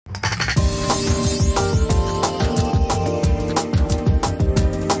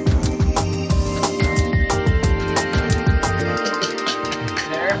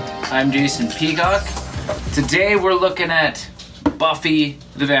I'm Jason Peacock. Today we're looking at Buffy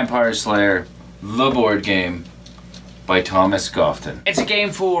the Vampire Slayer, the board game by Thomas Gofton. It's a game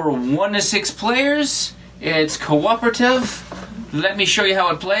for 1 to 6 players. It's cooperative. Let me show you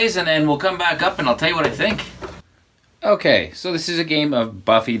how it plays and then we'll come back up and I'll tell you what I think. Okay, so this is a game of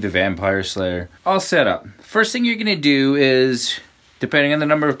Buffy the Vampire Slayer. All set up. First thing you're going to do is, depending on the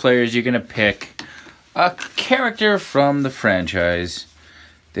number of players, you're going to pick a character from the franchise.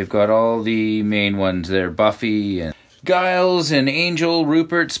 They've got all the main ones there, Buffy and Giles and Angel,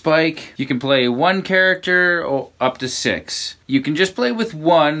 Rupert, Spike. You can play one character or up to 6. You can just play with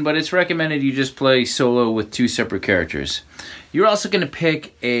one, but it's recommended you just play solo with 2 separate characters. You're also going to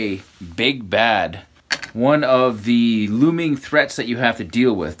pick a big bad, one of the looming threats that you have to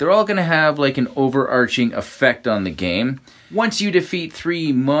deal with. They're all going to have like an overarching effect on the game. Once you defeat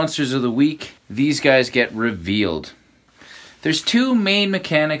 3 monsters of the week, these guys get revealed. There's 2 main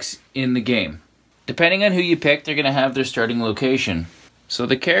mechanics in the game. Depending on who you pick, they're going to have their starting location. So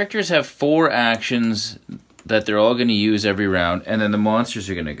the characters have 4 actions that they're all going to use every round, and then the monsters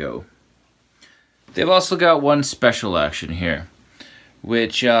are going to go. They've also got one special action here,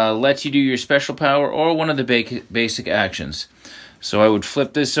 which lets you do your special power or one of the basic actions. So I would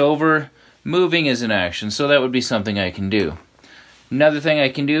flip this over. Moving is an action, so that would be something I can do. Another thing I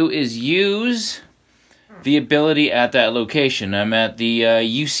can do is use the ability at that location. I'm at the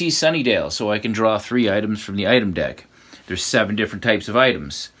UC Sunnydale, so I can draw 3 items from the item deck. There's 7 different types of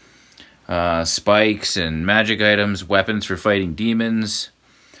items. Spikes and magic items, weapons for fighting demons,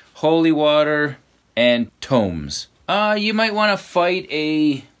 holy water, and tomes. You might want to fight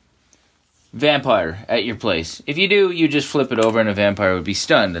a vampire at your place. If you do, you just flip it over and a vampire would be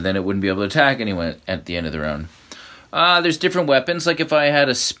stunned, and then it wouldn't be able to attack anyone at the end of the round. There's different weapons, like if I had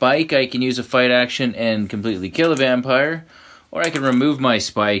a spike, I can use a fight action and completely kill a vampire, or I can remove my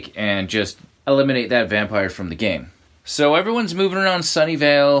spike and just eliminate that vampire from the game. So everyone's moving around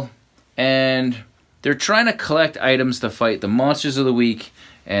Sunnyvale, and they're trying to collect items to fight the monsters of the week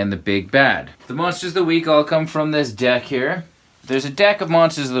and the big bad. The monsters of the week all come from this deck here. There's a deck of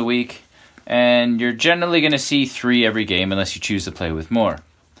monsters of the week, and you're generally going to see 3 every game unless you choose to play with more.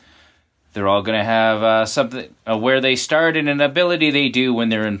 They're all going to have something where they start and an ability they do when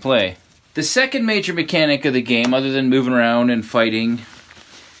they're in play. The second major mechanic of the game, other than moving around and fighting,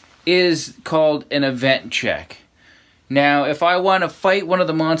 is called an event check. Now, if I want to fight one of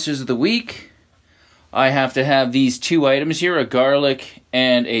the monsters of the week, I have to have these 2 items here, a garlic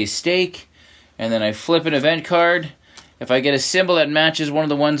and a steak, and then I flip an event card. If I get a symbol that matches one of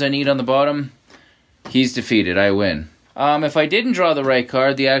the ones I need on the bottom, he's defeated, I win. If I didn't draw the right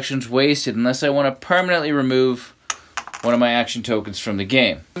card, the action's wasted unless I want to permanently remove one of my action tokens from the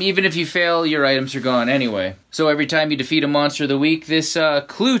game. Even if you fail, your items are gone anyway. So every time you defeat a monster of the week, this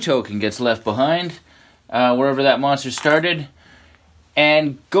clue token gets left behind, wherever that monster started.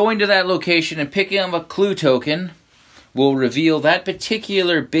 And going to that location and picking up a clue token will reveal that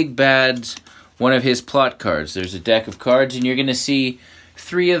particular big bad's one of his plot cards. There's a deck of cards and you're going to see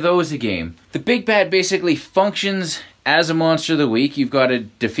 3 of those a game. The big bad basically functions as a monster of the week. You've got to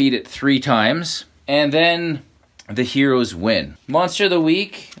defeat it 3 times, and then the heroes win. Monster of the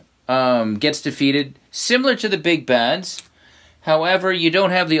week gets defeated, similar to the big bads. However, you don't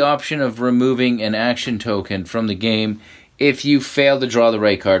have the option of removing an action token from the game if you fail to draw the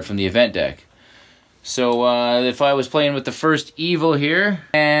right card from the event deck. So if I was playing with the first evil here,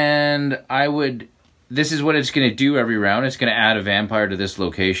 and this is what it's going to do every round. It's going to add a vampire to this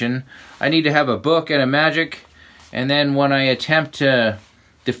location. I need to have a book and a magic. And then when I attempt to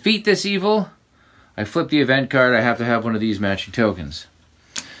defeat this evil, I flip the event card. I have to have one of these matching tokens.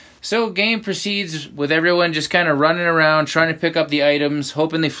 So game proceeds with everyone just kind of running around, trying to pick up the items,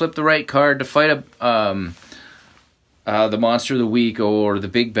 hoping they flip the right card to fight the monster of the week or the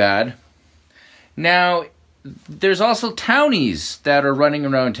big bad. Now, there's also townies that are running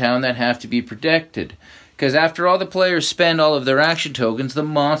around town that have to be protected. Because after all the players spend all of their action tokens, the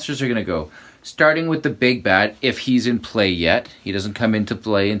monsters are going to go. Starting with the big bad, if he's in play yet. He doesn't come into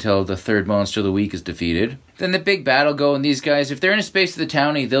play until the 3rd monster of the week is defeated. Then the big bad will go, and these guys, if they're in a space of the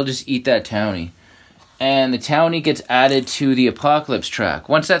townie, they'll just eat that townie. And the townie gets added to the apocalypse track.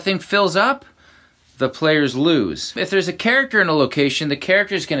 Once that thing fills up, the players lose. If there's a character in a location, the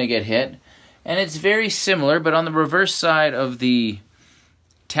character's going to get hit. And it's very similar, but on the reverse side of the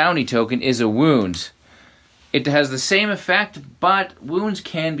townie token is a wound. It has the same effect, but wounds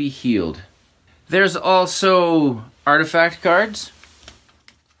can be healed. There's also artifact cards.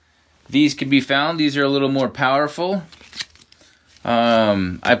 These can be found. These are a little more powerful.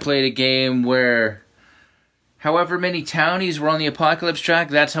 I played a game where however many townies were on the apocalypse track,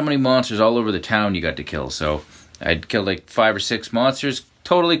 that's how many monsters all over the town you got to kill. So I'd killed like 5 or 6 monsters,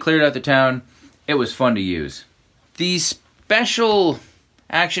 totally cleared out the town. It was fun to use. These special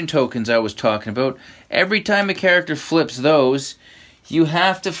action tokens I was talking about, every time a character flips those, you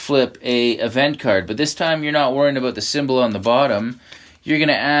have to flip a event card. But this time you're not worrying about the symbol on the bottom. You're going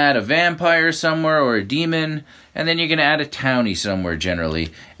to add a vampire somewhere or a demon, and then you're going to add a townie somewhere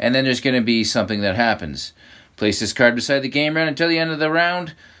generally. And then there's going to be something that happens. Place this card beside the game round until the end of the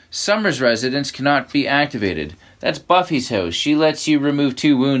round. Summer's residence cannot be activated. That's Buffy's house. She lets you remove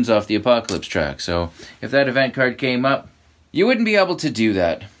 2 wounds off the apocalypse track. So if that event card came up, you wouldn't be able to do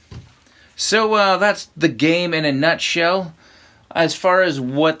that. So that's the game in a nutshell. As far as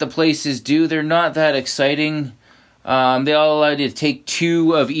what the places do, they're not that exciting. They all allow you to take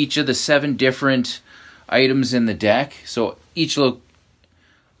 2 of each of the 7 different items in the deck. So each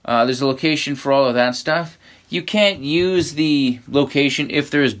there's a location for all of that stuff. You can't use the location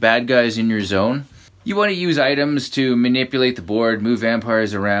if there's bad guys in your zone. You want to use items to manipulate the board, move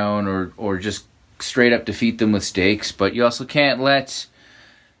vampires around, or just straight up defeat them with stakes. But you also can't let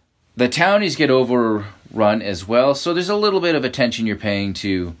the townies get overrun as well. So there's a little bit of attention you're paying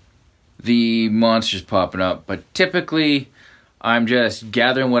to the monsters popping up. But typically, I'm just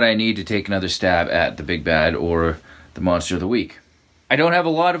gathering what I need to take another stab at the big bad or the monster of the week. I don't have a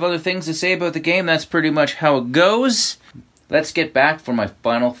lot of other things to say about the game. That's pretty much how it goes. Let's get back for my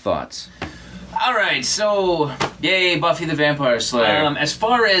final thoughts. Alright, so, yay, Buffy the Vampire Slayer. As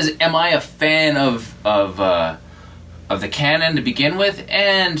far as, am I a fan of the canon to begin with?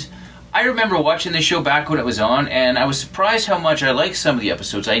 And I remember watching this show back when it was on, and I was surprised how much I liked some of the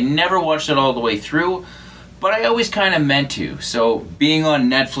episodes. I never watched it all the way through, but I always kind of meant to. So, being on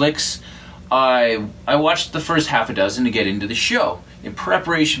Netflix, I watched the first half a dozen to get into the show in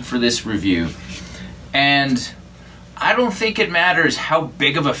preparation for this review. And I don't think it matters how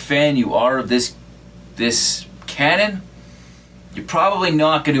big of a fan you are of this canon, you're probably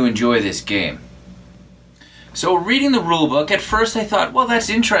not going to enjoy this game. So reading the rulebook, at first I thought, well, that's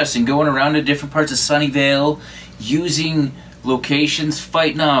interesting, going around to different parts of Sunnyvale, using locations,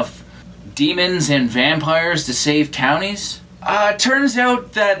 fighting off demons and vampires to save townies. Turns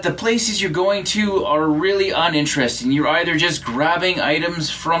out that the places you're going to are really uninteresting. You're either just grabbing items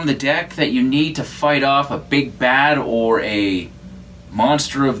from the deck that you need to fight off a big bad or a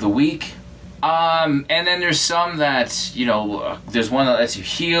monster of the week. And then there's some that, you know, there's one that lets you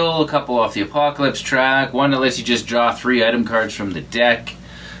heal a couple off the apocalypse track, one that lets you just draw 3 item cards from the deck.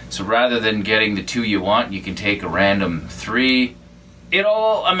 So rather than getting the 2 you want, you can take a random 3. It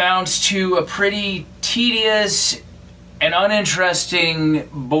all amounts to a pretty tedious an uninteresting,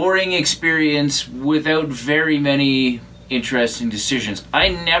 boring experience without very many interesting decisions. I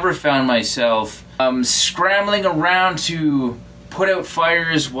never found myself scrambling around to put out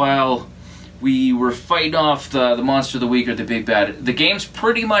fires while we were fighting off the monster of the week or the big bad. The game's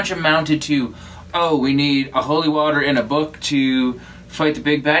pretty much amounted to, oh, we need a holy water and a book to fight the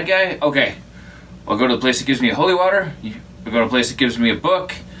big bad guy? Okay, I'll go to the place that gives me a holy water, I'll go to a place that gives me a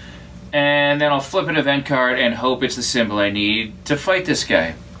book, and then I'll flip an event card and hope it's the symbol I need to fight this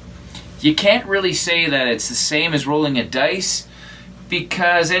guy. You can't really say that it's the same as rolling a dice,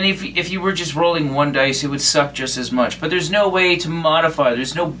 because if you were just rolling 1 dice, it would suck just as much. But there's no way to modify.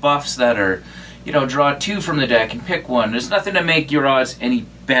 There's no buffs that are, you know, draw 2 from the deck and pick 1. There's nothing to make your odds any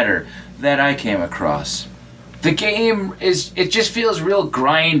better that I came across. The game it just feels real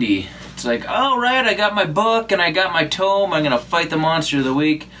grindy. It's like, all right, I got my book and I got my tome. I'm gonna fight the monster of the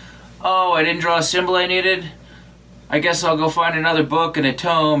week. Oh, I didn't draw a symbol I needed? I guess I'll go find another book and a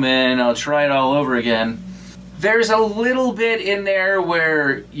tome and I'll try it all over again. There's a little bit in there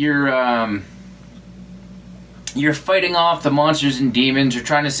where you're fighting off the monsters and demons, you're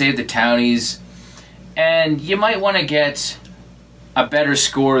trying to save the townies, and you might want to get a better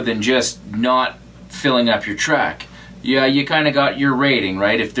score than just not filling up your track. Yeah, you kind of got your rating,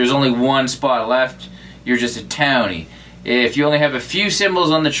 right? If there's only 1 spot left, you're just a townie. If you only have a few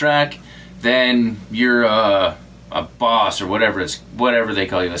symbols on the track, then you're a boss or whatever they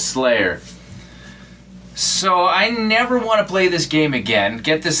call you, a slayer. So I never want to play this game again.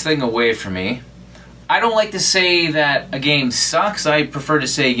 Get this thing away from me. I don't like to say that a game sucks. I prefer to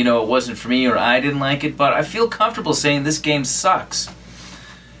say, you know, it wasn't for me or I didn't like it, but I feel comfortable saying this game sucks.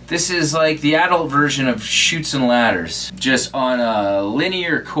 This is like the adult version of Chutes and Ladders, just on a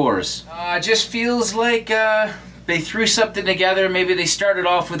linear course. It just feels like they threw something together. Maybe they started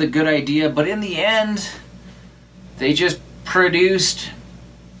off with a good idea, but in the end, they just produced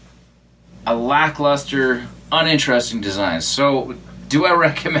a lackluster, uninteresting design. So, do I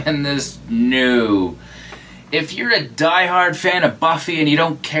recommend this? No. if you're a diehard fan of Buffy and you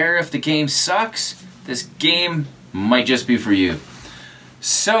don't care if the game sucks, this game might just be for you.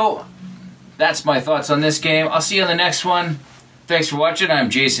 So, that's my thoughts on this game. I'll see you on the next one. Thanks for watching. I'm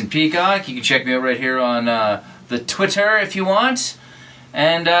Jason Peacock. You can check me out right here on the Twitter if you want.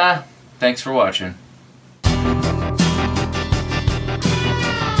 And thanks for watching.